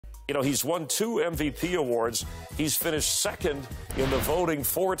You know, he's won 2 MVP awards. He's finished second in the voting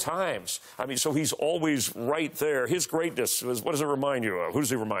 4 times. I mean, so he's always right there. His greatness, what does it remind you of? Who does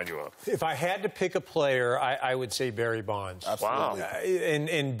he remind you of? If I had to pick a player, I would say Barry Bonds. Absolutely. Wow.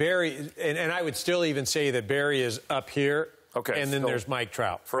 And Barry, and I would still even say that Barry is up here. Okay. And then there's Mike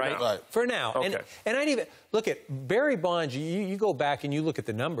Trout. For now. Right. For now. Okay. And I'd even look at Barry Bonds. You go back and you look at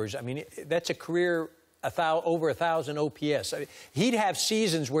the numbers. I mean, that's a career over 1,000 OPS. I mean, he'd have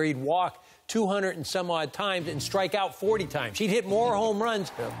seasons where he'd walk 200 and some odd times and strike out 40 times. He'd hit more home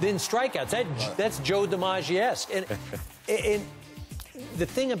runs than strikeouts. That's Joe DiMaggio-esque. And the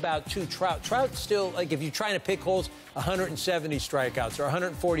thing about Trout still, like, if you're trying to pick holes, 170 strikeouts or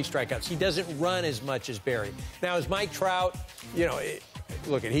 140 strikeouts. He doesn't run as much as Barry. Now, as Mike Trout, you know,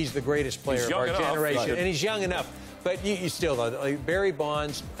 look, he's the greatest player of our generation, and he's young enough. But you still, though, like Barry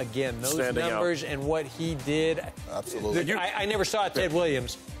Bonds, again, those numbers and what he did. Absolutely. I never saw Ted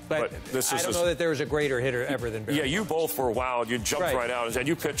Williams. But I don't know that there was a greater hitter ever than Barry. Yeah, you both were wild. You jumped right out, and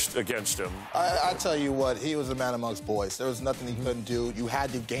you pitched against him. I tell you what, he was a man amongst boys. There was nothing he couldn't do. You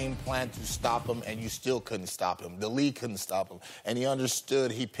had to game plan to stop him, and you still couldn't stop him. The league couldn't stop him. And he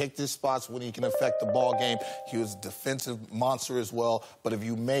understood. He picked his spots when he can affect the ball game. He was a defensive monster as well. But if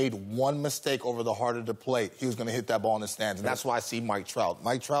you made one mistake over the heart of the plate, he was going to hit that ball in the stands. And that's why I see Mike Trout.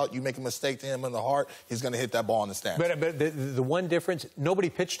 Mike Trout, you make a mistake to him in the heart, he's going to hit that ball in the stands. But the one difference, nobody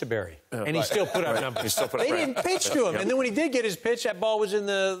pitched to Barry. And he still put up numbers. They didn't pitch to him. And then when he did get his pitch, that ball was in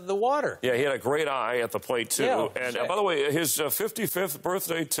the water. Yeah, he had a great eye at the plate, too. Yeah, and by the way, his 55th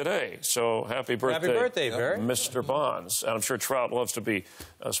birthday today. So happy birthday. Happy birthday, Barry. Mr. Bonds. And I'm sure Trout loves to be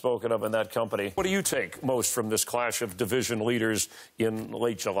spoken of in that company. What do you take most from this clash of division leaders in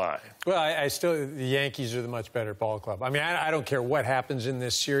late July? Well, I still, the Yankees are the much better ball club. I mean, I don't care what happens in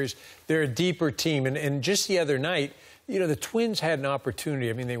this series. They're a deeper team. And just the other night, you know, the Twins had an opportunity.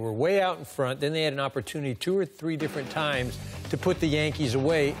 I mean, they were way out in front. Then they had an opportunity 2 or 3 different times to put the Yankees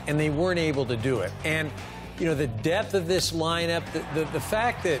away, and they weren't able to do it. And, you know, the depth of this lineup, the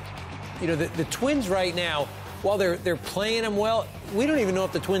fact that, you know, the Twins right now, while they're playing them well, we don't even know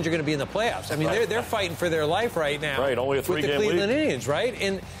if the Twins are going to be in the playoffs. I mean, they're fighting for their life right now. Right, only a 3-game lead. With the Cleveland Indians, right?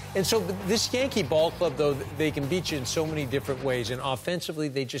 And so this Yankee ball club, though, they can beat you in so many different ways. And offensively,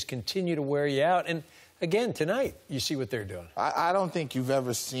 they just continue to wear you out. And again, tonight, you see what they're doing. I don't think you've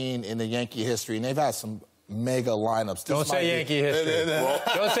ever seen in the Yankee history, and they've had some mega lineups. Don't say Yankee history.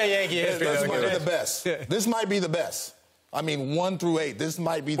 Don't say Yankee history. This might be the best. This might be the best. I mean, 1 through 8. This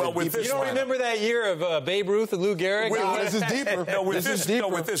might be the deepest. You don't remember that year of Babe Ruth and Lou Gehrig? Well, this is deeper. No,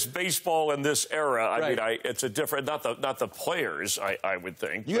 with this baseball in this era, I mean, it's a different. Not the players. I would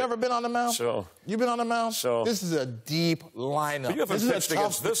think. You ever been on the mound? So you've been on the mound. So this is a deep lineup. But you haven't pitched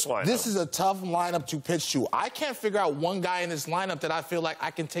against this lineup. This is a tough lineup to pitch to. I can't figure out one guy in this lineup that I feel like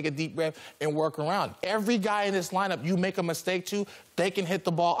I can take a deep breath and work around. Every guy in this lineup, you make a mistake to, they can hit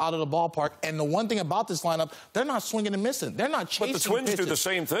the ball out of the ballpark. And the one thing about this lineup, they're not swinging and missing. They're not chasing. But the Twins do the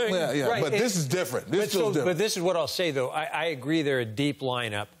same thing. Yeah, right. But this is different. This feels different. But this is what I'll say, though. I agree they're a deep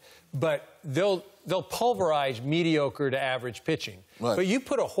lineup, but they'll pulverize mediocre to average pitching. Right. But you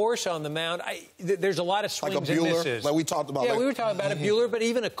put a horse on the mound, there's a lot of swings like a Buehler, and misses. like we talked about. Yeah, we were talking about a Buehler, but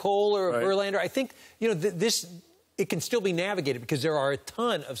even a Cole or a Verlander. I think, you know, it can still be navigated because there are a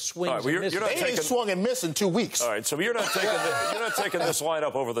ton of swings and misses. They ain't swung and missed in 2 weeks. All right, so you're not taking this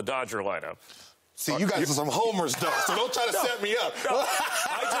lineup over the Dodger lineup. See, you guys are some homers, though, so don't try to set me up. No,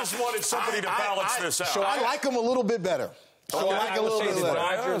 I just wanted somebody to balance this out. So I like them a little bit better. So I would say the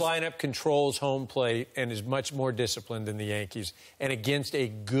Dodger lineup controls home plate and is much more disciplined than the Yankees. And against a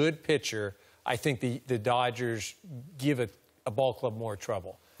good pitcher, I think the Dodgers give a ball club more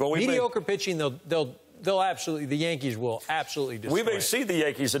trouble. Well, mediocre pitching, they'll absolutely, the Yankees will absolutely destroy We may see the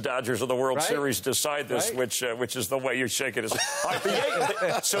Yankees and Dodgers in the World Series decide this, which is the way you're shaking his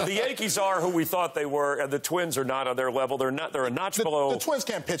head. So the Yankees are who we thought they were, and the Twins are not on their level. They're a notch below. The Twins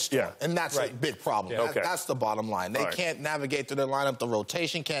can't pitch to them, and that's a big problem. Yeah. That's the bottom line. They can't navigate through their lineup. The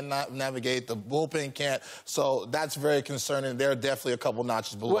rotation can't navigate. The bullpen can't. So that's very concerning. They're definitely a couple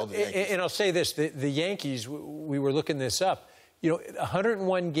notches below the Yankees. And I'll say this, the Yankees, we were looking this up, you know,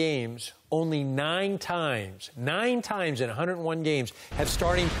 101 games, only 9 times in 101 games have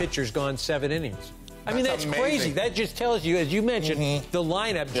starting pitchers gone 7 innings. I mean, that's crazy. That just tells you, as you mentioned, the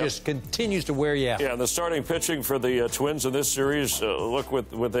lineup just continues to wear you out. Yeah, and the starting pitching for the Twins in this series, look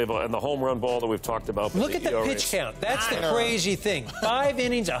with and the home run ball that we've talked about. Look at the pitch count. That's the crazy thing. 5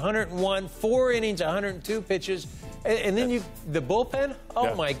 innings, 101, 4 innings, 102 pitches. And then the bullpen,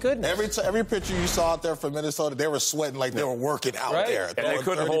 my goodness. Every pitcher you saw out there from Minnesota, they were sweating like they were working out there. And they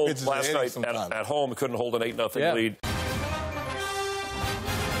couldn't hold last night at home, couldn't hold an 8-0 lead.